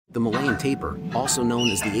The Malayan tapir, also known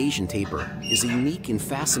as the Asian tapir, is a unique and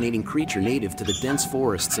fascinating creature native to the dense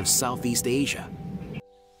forests of Southeast Asia.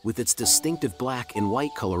 With its distinctive black and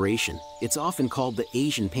white coloration, it's often called the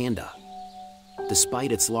Asian panda.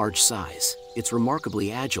 Despite its large size, it's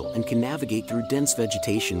remarkably agile and can navigate through dense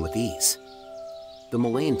vegetation with ease. The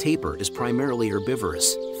Malayan tapir is primarily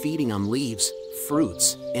herbivorous, feeding on leaves,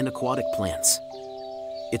 fruits, and aquatic plants.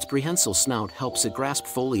 Its prehensile snout helps it grasp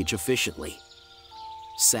foliage efficiently.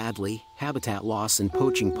 Sadly, habitat loss and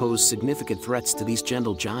poaching pose significant threats to these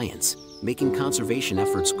gentle giants, making conservation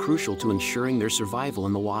efforts crucial to ensuring their survival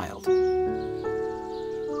in the wild.